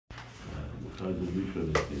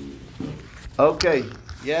Okay,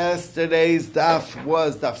 yesterday's daf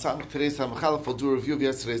was daf Samach. Today's Samachalaf. We'll do a review of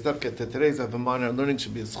yesterday's daf. Get to today's daf. Our learning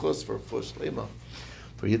should be a schus for Fush Lema,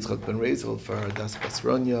 for Yitzchak ben Rezel, for Das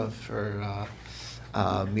Basronya, for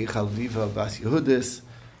Michal Viva Bas Yehudis,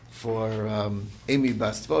 for Amy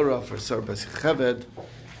Bas Tvora, for Sar Bas Yecheved,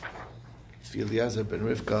 Eliezer ben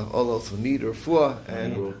Rivka, all also need Refuah,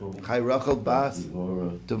 and Chai Rachel Bas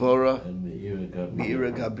Devora, and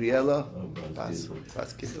Meira Gabriela Bas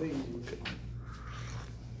Gittin. Okay.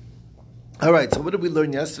 All right, so what did we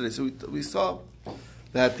learn yesterday? So we saw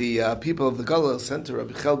that the people of the Galil sent to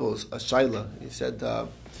Rabbi Chelbo's a Shaila. He said,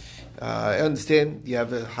 I understand you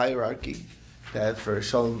have a hierarchy that for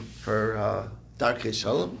Shalom, for Darkei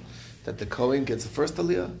Shalom, that the Cohen gets the first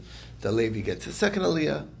Aliyah, the Levi gets the second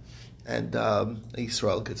Aliyah, and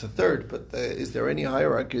Yisrael gets a third. But is there any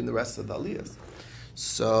hierarchy in the rest of the Aliyahs?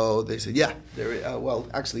 So they said, yeah. Well,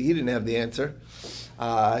 actually, he didn't have the answer.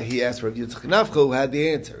 He asked Rav Yitzchak Nafcha, who had the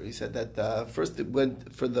answer. He said that first it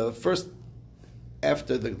went for the first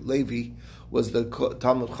after the Levi was the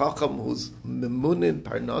Talmud Chacham who's memunin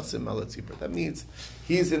parnasim ala tzibur. That means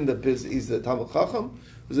he's the Talmud Chacham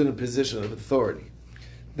who's in a position of authority.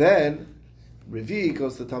 Then Revi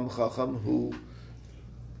goes to Talmud Chacham who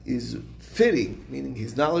is fitting, meaning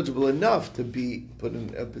he's knowledgeable enough to be put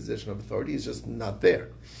in a position of authority. He's just not there.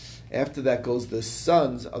 After that goes the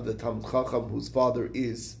sons of the Talmud Chacham, whose father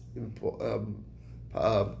is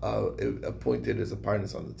appointed as a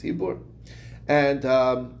parnas on the Tibur, and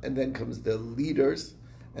then comes the leaders,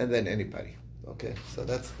 and then anybody. Okay, so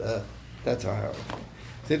that's our hierarchy.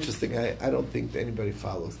 It's interesting. I don't think that anybody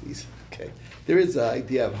follows these. Okay, there is an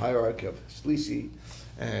idea of hierarchy of shlishi,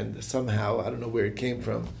 and somehow I don't know where it came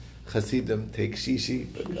from. Hasidim take shishi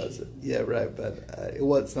because yeah, right, but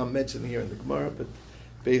it's not mentioned here in the Gemara, but.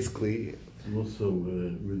 Basically, it's also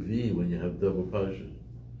Revi when you have double parsha.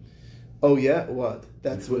 Oh yeah, what?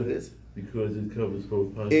 That's what it is. Because it covers both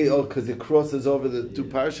parshas. Because it crosses over the two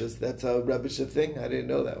parshas. That's a rebbeisha thing. I didn't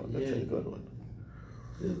know that one. That's a good one.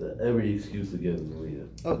 There's every excuse to get in the leader.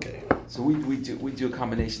 Okay. So we do a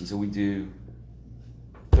combination. So we do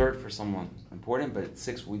third for someone important, but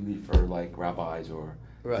six we leave for like rabbis or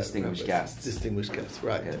distinguished guests. Distinguished guests,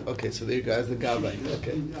 right? Okay. So there you guys, the gabbai.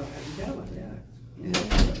 Okay. Yeah.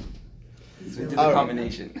 So we did a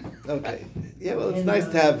combination. Okay. Yeah, well, it's nice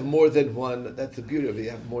to have more than one. That's the beauty of it.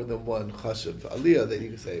 You have more than one chashav aliyah that you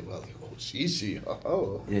can say, well, shishi.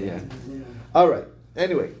 Oh. Yeah. All right.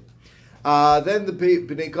 Anyway, then the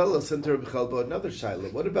Bnei Galil sent to Rabbi Chelbo another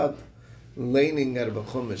shaila. What about laning out of a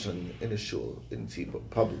chumash in a shul, in tzibur,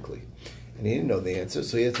 publicly? And he didn't know the answer,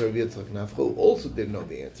 so he asked Rabbi Yitzchak Nafcha, who also didn't know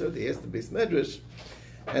the answer. They asked the Beis Medrash,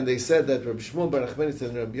 and they said that Rabbi Shmuel Bar Nachmani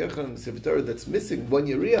said in Rabbi Yochanan in the Sefer Torah that's missing one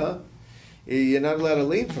yeriyah, you're not allowed to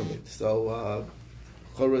lane from it. So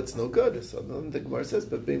chorah, it's no good. So the Gemara says,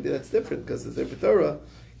 but maybe that's different because the Sefer Torah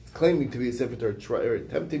is claiming to be a Sefer Torah, or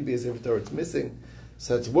attempting to be a Sefer Torah, it's missing.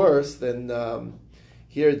 So it's worse than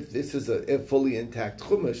here. This is a fully intact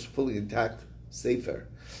chumash, fully intact sefer.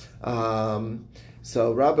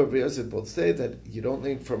 So Rabbi and Yosef both say that you don't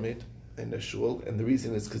lane from it in a shul, and the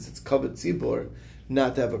reason is because it's covered tzibur,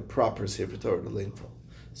 not to have a proper Sefer Torah to lean from.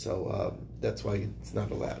 So that's why it's not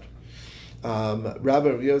allowed. Rabbi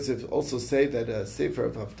and Yosef also say that a Sefer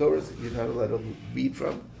of Haftorahs you're not allowed to read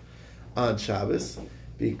from on Shabbos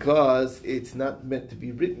because it's not meant to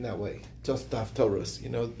be written that way. Just Haftorahs,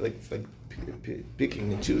 it's like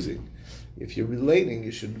picking and choosing. If you're relating,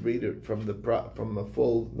 you should read it from a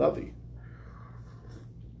full Navi.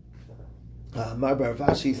 Marbar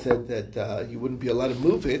Vashi said that you wouldn't be allowed to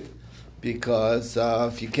move it because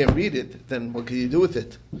if you can't read it, then what can you do with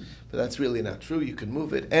it? But that's really not true. You can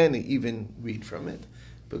move it and even read from it,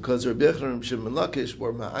 because Rabbi Yochanan and Shimon Lakish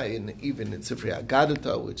were ma'ayin even in Sifrei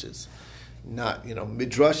Agadata, which is not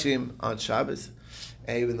midrashim on Shabbos,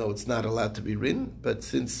 even though it's not allowed to be written. But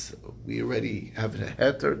since we already have a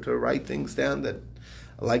heter to write things down that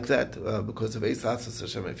like that, because of Eis Asas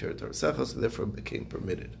Hashem Efer Torah Secha, so therefore it became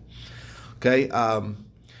permitted. Okay,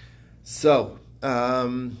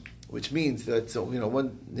 which means that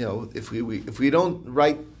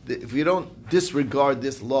if we don't disregard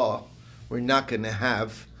this law, we're not going to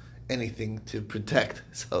have anything to protect.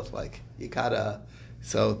 So you gotta.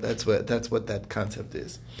 So that's what that concept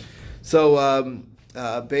is. So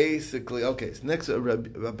basically, okay. So next,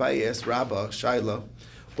 Rabbi asked Rabbah Shaila,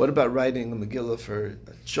 what about writing a Megillah for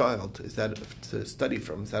a child? Is that to study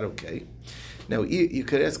from? Is that okay? Now you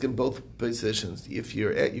could ask in both positions. If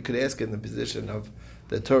you could ask in the position of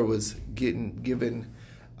the Torah was given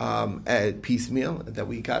at piecemeal, that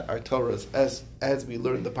we got our Torahs as we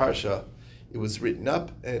learned the parsha it was written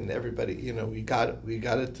up, and everybody, we got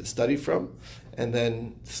it to study from, and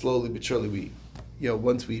then slowly but surely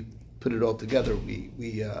once we put it all together,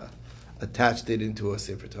 we attached it into a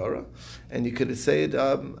Sefer Torah, and you could say it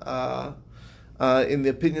in the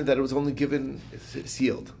opinion that it was only given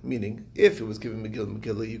sealed, meaning if it was given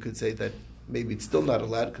Megillah, you could say that maybe it's still not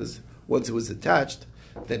allowed because once it was attached,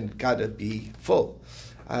 then it got to be full.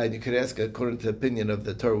 And you could ask, according to the opinion of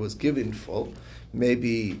the Torah was given full,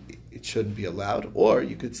 maybe it shouldn't be allowed. Or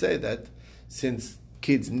you could say that since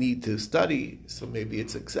kids need to study, so maybe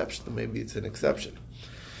it's exception, maybe it's an exception.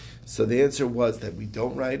 So the answer was that we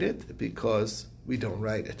don't write it because we don't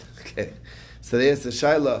write it. Okay. So they asked the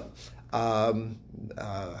Shaila,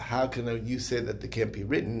 how can you say that they can't be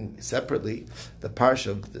written separately? The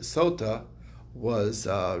parsha of the Sota was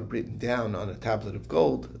written down on a tablet of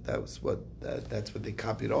gold. That's what they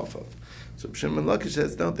copied off of. So Shimon Lakish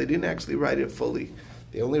says, no, they didn't actually write it fully.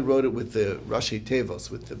 They only wrote it with the Rashi Tevos,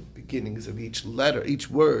 with the beginnings of each letter, each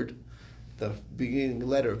word, the beginning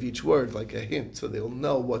letter of each word, like a hint, so they'll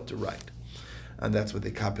know what to write. And that's what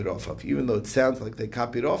they copied off of. Even though it sounds like they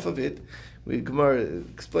copied off of it, Gemara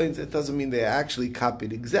explains it doesn't mean they actually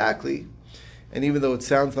copied exactly. And even though it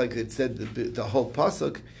sounds like it said the whole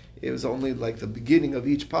pasuk, it was only like the beginning of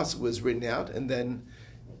each pasuk was written out, and then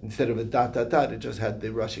instead of a dot, it just had the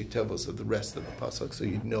Rashi Tevos of the rest of the pasuk, so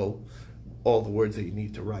you'd know all the words that you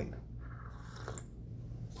need to write.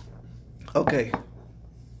 Okay.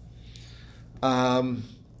 And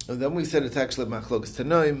then we said it's actually Machlokas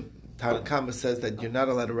Tanoim. Tanakama says that you're not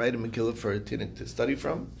allowed to write a Megillah for a Tinnik to study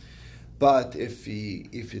from, but if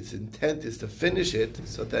his intent is to finish it,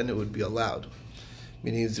 so then it would be allowed. I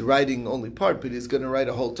mean, he's writing only part, but he's going to write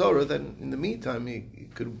a whole Torah. Then, in the meantime,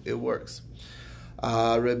 it works.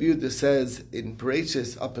 Rabbi Yehuda says in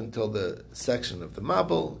Bereshis up until the section of the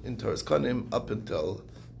Mabul, in Torah's Konim up until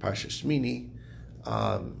Parsha Shmini.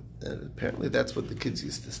 And apparently, that's what the kids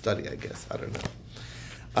used to study. I guess I don't know.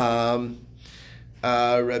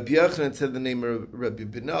 Rabbi Yochanan said the name of Rabbi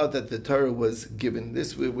Binah that the Torah was given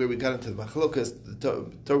this where we got into the Machlokas. The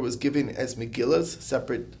Torah was given as Megillas,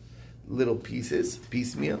 separate little pieces,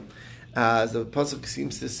 piecemeal. As the pasuk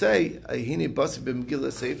seems to say, "Hine basi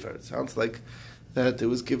b'Megillah sefer." It sounds like that it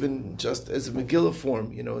was given just as a Megillah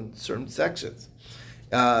form, in certain sections,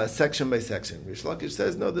 section by section. Rish Lakish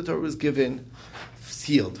says no, the Torah was given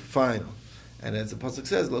sealed, final. And as the pasuk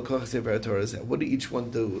says, "Lo koach sefer Torah." What do each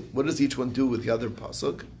one do? What does each one do with the other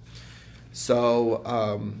pasuk? So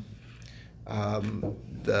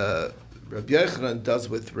the Rabbi Yochanan does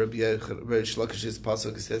with Rabbi Shlokish's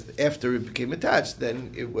pasuk. He says after it became attached,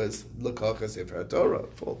 then it was Lo koach sefer Torah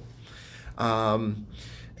full.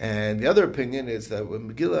 And the other opinion is that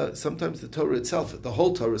when Megillah, sometimes the Torah itself, the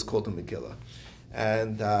whole Torah is called a Megillah,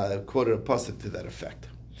 and quoted a pasuk to that effect.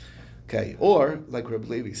 Okay, or like Rabbi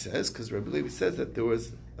Levi says, because Rabbi Levi says that there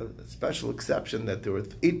was a special exception that there were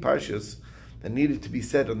 8 parshas that needed to be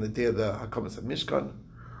said on the day of the Hakamas of Mishkan,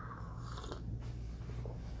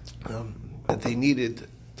 that they needed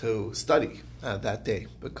to study that day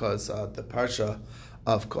because the parsha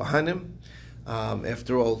of Kohanim,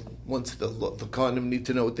 after all, once the Kohanim need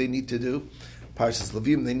to know what they need to do, parshas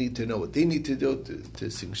Levim, they need to know what they need to do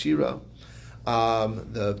to sing Shira.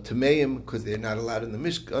 The Tameim, because they're not allowed in the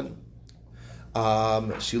Mishkan.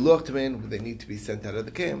 Shiluach Tameim, they need to be sent out of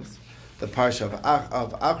the camps. The parsha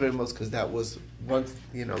of Achremos, because that was once,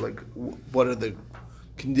 what are the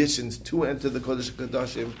conditions to enter the Kodesh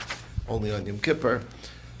HaKadoshim, only on Yom Kippur.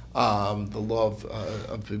 The law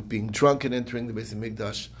of being drunk and entering the Beis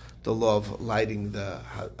HaMikdash, the law of lighting the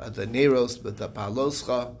Neros, but the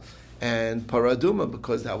Paloscha, and Paraduma,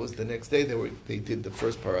 because that was the next day they did the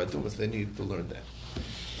first Paradumas, they needed to learn that.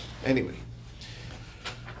 Anyway,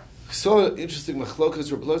 so interesting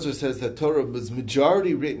Machlokas. Rabbi Elazar says that Torah was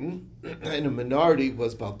majority written and a minority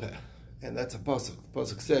was Baal Peh, and that's a pasuk. The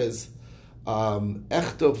pasuk says,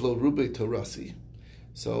 "Echtov lo rube Torasi."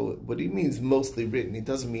 So what he means mostly written, he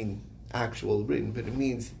doesn't mean actual written, but it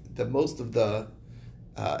means that most of the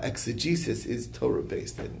exegesis is Torah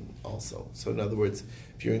based and also. So in other words,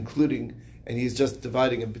 if you're including, and he's just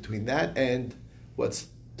dividing it between that and what's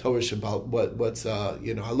Torah Shabbat, what's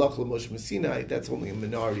Halach l'Moshe Sinai, that's only a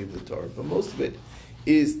minority of the Torah, but most of it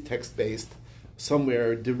is text based,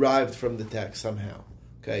 somewhere derived from the text somehow.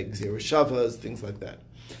 Okay, Gzera Shavas, things like that.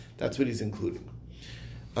 That's what he's including.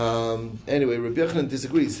 Anyway, Rabbi Yochanan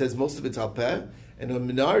disagrees. He says most of it's Al Peh, and a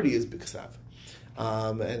minority is B'Ksav.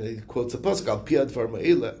 And he quotes a pasuk Al Pi Advar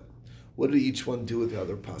Ma'ila. What did each one do with the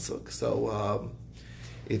other pasuk? So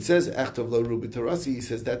it says Echtov Lo Rubi Tarasi. He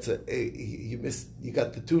says that's you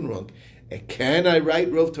got the tune wrong. Can I write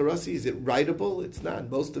Rov Tarasi? Is it writable? It's not.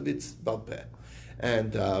 Most of it's Baal Peh.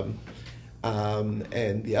 And the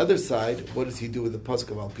other side, what does he do with the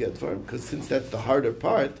pasuk of Al Pi Advarim? Because since that's the harder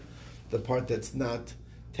part, the part that's not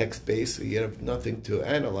text-based, so you have nothing to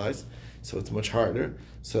analyze, so it's much harder.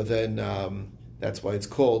 So then that's why it's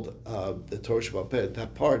called the Torah Shebal Peh.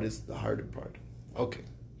 That part is the harder part. Okay.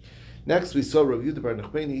 Next, we saw Rav Yehuda Bar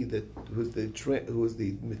Nachmani, who was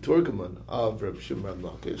the Miturgaman of Rav Shimon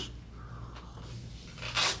Lakish.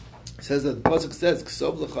 It says that the pasuk says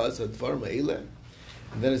Ksov L'cha Advar Ma'ileh,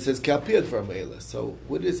 and then it says Kalpi Advar Ma'ileh. So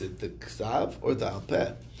what is it, the Ksav or the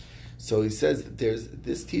Alpeh? So he says that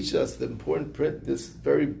this teaches us the important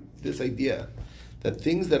this idea that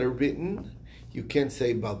things that are written you can't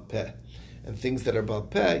say Baal Peh, and things that are Baal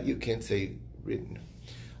Peh you can't say written.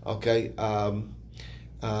 Okay.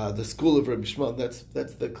 The school of Rabbi Shmuel, that's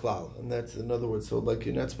the klal, and that's, in other words, so like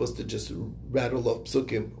you're not supposed to just rattle off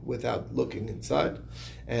psukim without looking inside.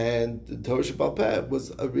 And the Torah Shebal Peh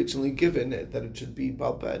was originally given that it should be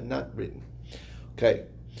Baal Peh, not written. Okay.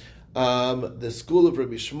 The school of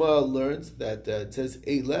Rabbi Shmuel learns that it says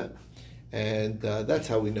Eileh, and that's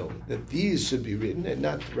how we know that these should be written and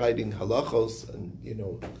not writing halachos and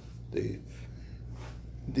the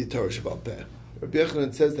Torah Shebal Peh. Rabbi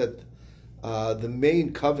Yochanan says that the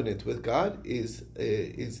main covenant with God is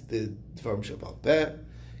the Dvarim Shebal Peh,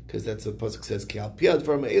 because that's what the pasuk says. Ki al pi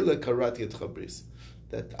advarim ha'ele karati et chabris.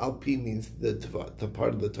 That al pi means the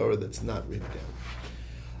part of the Torah that's not written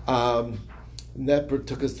down. And that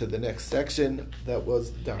took us to the next section. That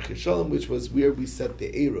was Darkei Shalom, which was where we set the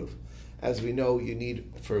eruv. As we know, you need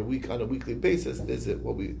for a week on a weekly basis. There's the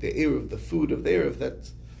eruv, the food of the eruv.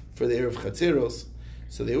 That's for the eruv chatzeros.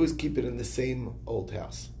 So they always keep it in the same old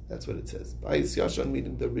house. That's what it says. Bayis Yashan,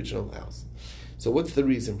 meaning the original house. So what's the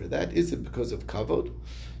reason for that? Is it because of kavod?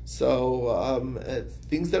 So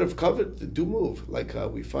things that have kavod do move. Like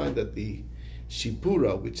we find that the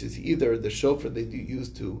shipura, which is either the shofar they do use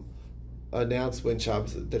to announce when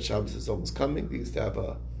that Shabbos is almost coming. They used to have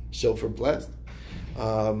a shofar blast.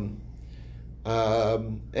 And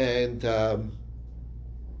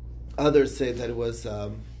others say that it was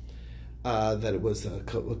a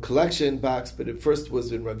collection box, but it first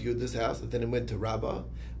was in Rav Yehuda's house, and then it went to Rabbah,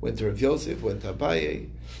 went to Rav Yosef, went to Abaye,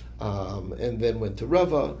 and then went to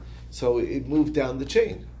Rava. So it moved down the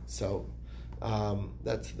chain. So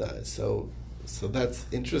that's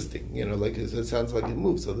interesting. Like it sounds like it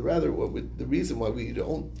moved. So the reason why we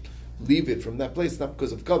don't leave it from that place, not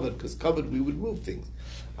because of kavod, because kavod we would move things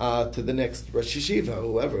to the next Rosh Yeshiva,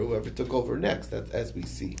 whoever took over next, that as we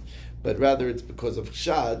see, but rather it's because of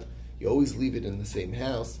Shad. You always leave it in the same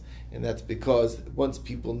house, and that's because once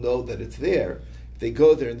people know that it's there, if they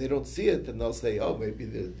go there and they don't see it, then they'll say, "Oh, maybe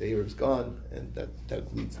the Erev's gone," and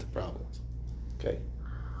that leads to problems. Okay.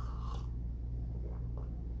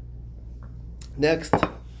 Next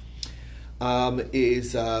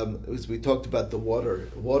is we talked about the water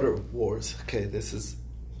wars. Okay, this is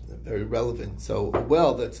very relevant. So a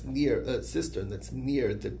well that's near a cistern that's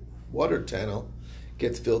near the water channel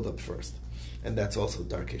gets filled up first. And that's also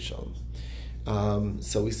Darkei Shalom.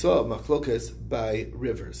 So we saw machlokas by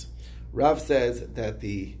rivers. Rav says that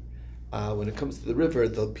when it comes to the river,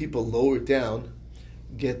 the people lower down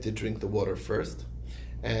get to drink the water first,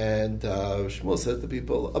 and Shmuel says the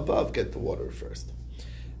people above get the water first.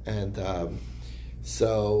 And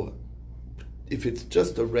so if it's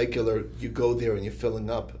just a regular, you go there and you're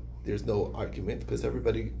filling up, there's no argument because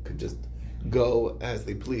everybody could just go as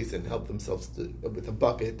they please and help themselves with a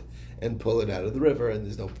bucket and pull it out of the river, and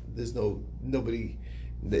there's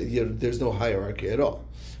no hierarchy at all.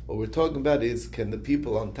 What we're talking about is, can the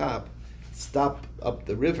people on top stop up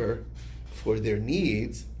the river for their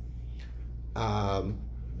needs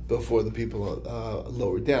before the people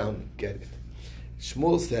lower down get it?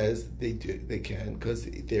 Shmuel says they can because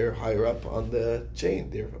they're higher up on the chain,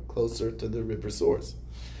 they're closer to the river source.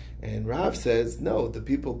 And Rav says, no, the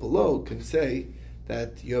people below can say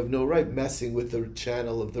that you have no right messing with the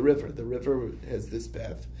channel of the river. The river has this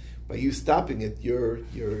path. By you stopping it, you're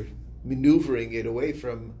maneuvering it away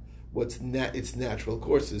from what's its natural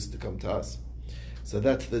courses to come to us. So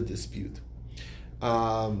that's the dispute.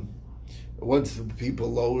 Once the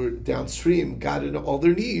people lower downstream got in all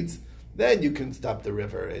their needs, then you can stop the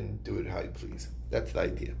river and do it how you please. That's the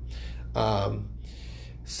idea.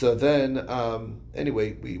 So then,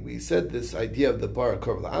 anyway, we said this idea of the bar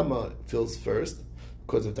korv la'ama fills first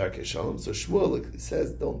because of Darkei Shalom. So Shmuel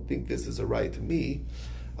says, don't think this is a right to me.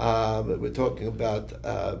 We're talking about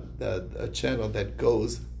a channel that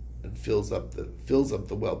goes and fills up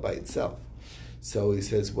the well by itself. So he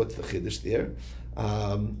says, what's the chiddush there?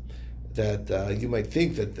 you might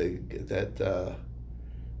think that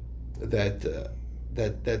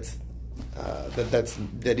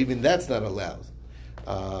even that's not allowed.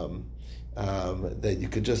 That you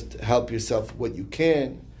could just help yourself what you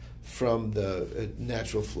can from the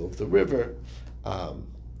natural flow of the river,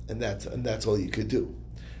 and that's all you could do.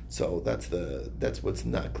 So that's what's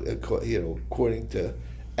not according to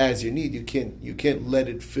as you need. You can't let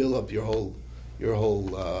it fill up your whole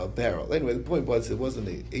barrel. Anyway, the point was it wasn't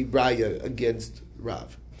a raya against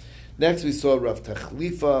Rav. Next, we saw Rav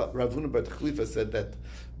Tachlifa. Rav Huna bar Tachlifa said that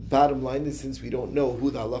bottom line is, since we don't know who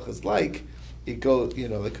the halacha is like, it goes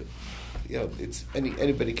it's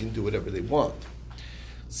anybody can do whatever they want.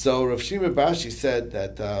 So Rav Shimon Bashi said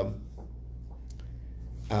that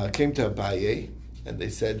came to Abaye and they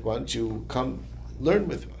said, "Why don't you come learn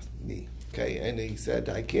with me?" Okay, and he said,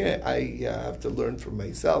 "I can't. I have to learn for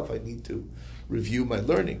myself. I need to review my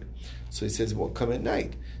learning." So he says, "Well, come at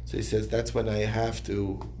night." So he says, "That's when I have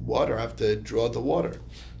to water. I have to draw the water."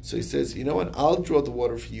 So he says, "You know what? I'll draw the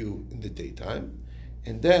water for you in the daytime,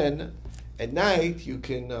 and then at night you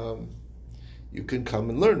can come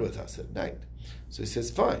and learn with us at night." So he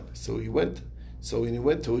says, "Fine." So he went. So when he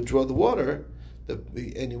went to draw the water,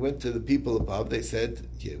 and he went to the people above, they said,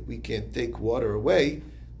 "Yeah, we can't take water away.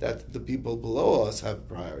 That the people below us have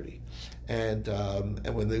priority." And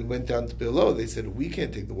when they went down to below, they said, "We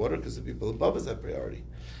can't take the water because the people above us have priority."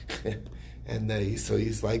 And so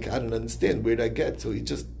he's like, "I don't understand. Where did I get?" So he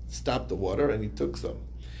just stopped the water and he took some.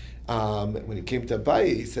 When he came to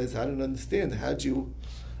Abaye, he says, "I don't understand. How do you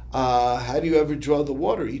ever draw the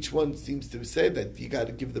water? Each one seems to say that you got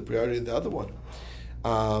to give the priority to the other one."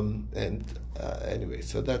 Anyway,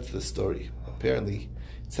 so that's the story. Apparently,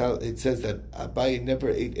 it says that Abaye never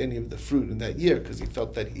ate any of the fruit in that year because he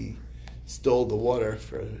felt that he stole the water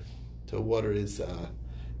to water his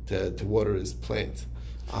plants.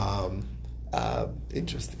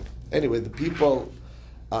 Interesting. Anyway, the people.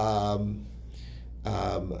 What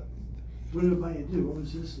did Abaye do? What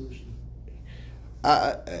was his solution?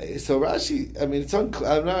 So Rashi, I mean,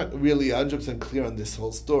 I'm not really 100% clear on this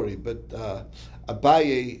whole story, but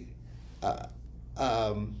Abaye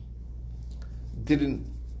didn't.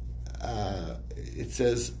 It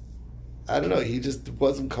says, I don't know. He just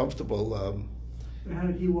wasn't comfortable. But how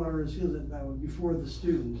did he water his fields before the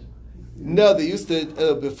student? No, they used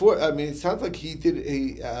to before. I mean, it sounds like he did.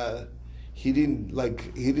 He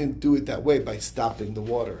didn't do it that way by stopping the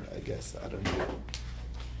water. I guess I don't know.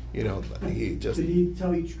 He just. Did he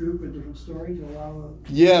tell each group a different story to allow?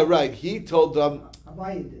 Yeah, right. He told them.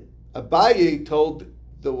 Abaye did. Abaye told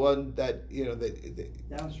the one that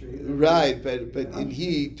downstream. Right, but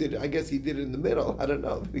he did. I guess he did it in the middle. I don't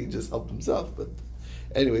know. He just helped himself. But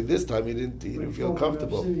anyway, this time he didn't feel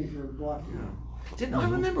comfortable. I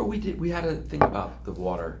remember we had a thing about the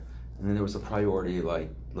water, and then there was a priority like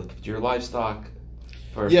look at your livestock.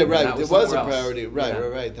 First, yeah, right. There was a else. priority. Right, yeah.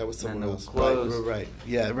 right. That was someone else. Clothes. Right.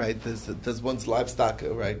 Yeah, right. There's one's livestock.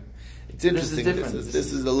 Right. It's interesting.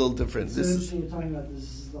 This is a little different. It's interesting you're talking about this.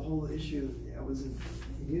 Is the whole issue. I was in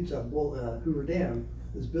Utah. Hoover Dam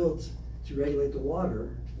was built to regulate the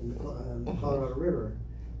water in the Colorado River.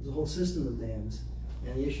 There's a whole system of dams,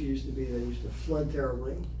 and the issue used to be they used to flood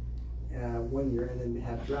terribly one year and then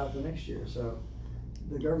have drought the next year. So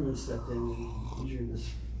the government stepped in and issued this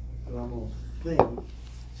phenomenal thing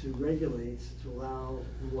to regulate, to allow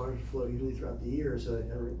the water to flow evenly throughout the year, so that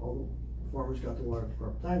all the farmers got the water at the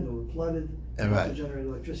proper time. No one flooded. And also generated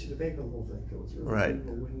electricity to pay for the whole thing. So it was really a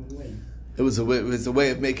win-win-win. It was a way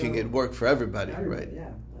of making it work for everybody, right? Yeah,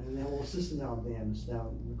 and the whole system now of dams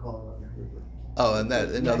down in the Colorado River. Oh, and that,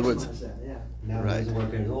 in other words, yeah. Now it doesn't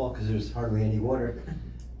work at all because there's hardly any water.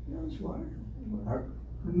 No, there's water.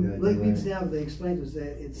 Lake Mead's Dam, they explained, was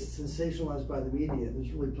that it's sensationalized by the media.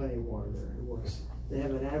 There's really plenty of water there. It works. They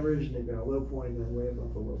have an average, and they've got a low point, and then way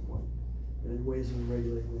above the low point. And it ways in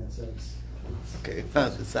regulating that sense. Okay,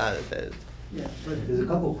 found decided that. Yeah, but There's a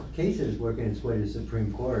couple of cases working its way to the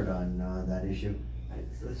Supreme Court on that issue.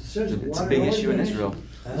 It's a big issue in Israel.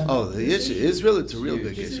 Oh, the issue Israel, it's a real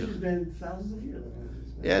big This issue. has been thousands of years.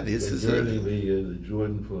 Yeah, this is the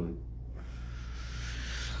Jordan flood.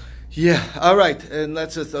 Yeah, all right, and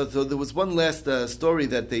let's just. So there was one last story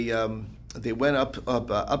that they went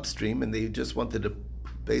upstream and they just wanted to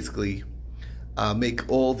basically make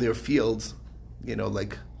all their fields,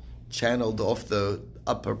 like channeled off the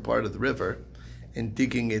upper part of the river, and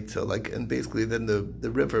digging it to and basically then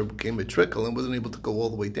the river became a trickle and wasn't able to go all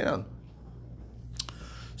the way down.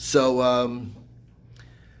 So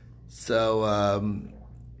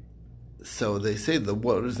they say the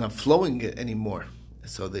water is not flowing anymore.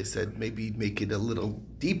 So they said maybe make it a little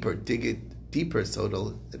deeper, dig it deeper, so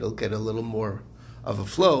it'll get a little more of a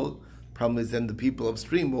flow. Problem is, then the people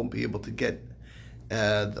upstream won't be able to get.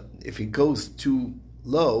 If it goes too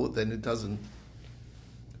low, then it doesn't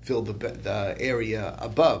fill the area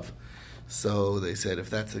above. So they said, if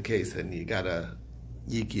that's the case, then you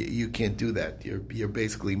can't do that. You're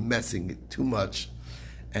basically messing it too much,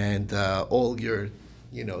 and all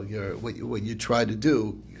what you try to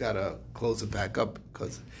do, you gotta close it back up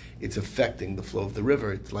because it's affecting the flow of the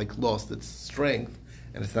river. It's like lost its strength,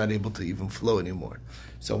 and it's not able to even flow anymore.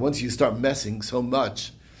 So once you start messing so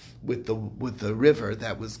much with the river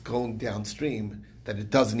that was going downstream that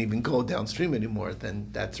it doesn't even go downstream anymore, then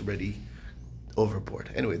that's already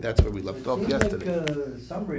overboard. Anyway, that's where we left off yesterday. Like,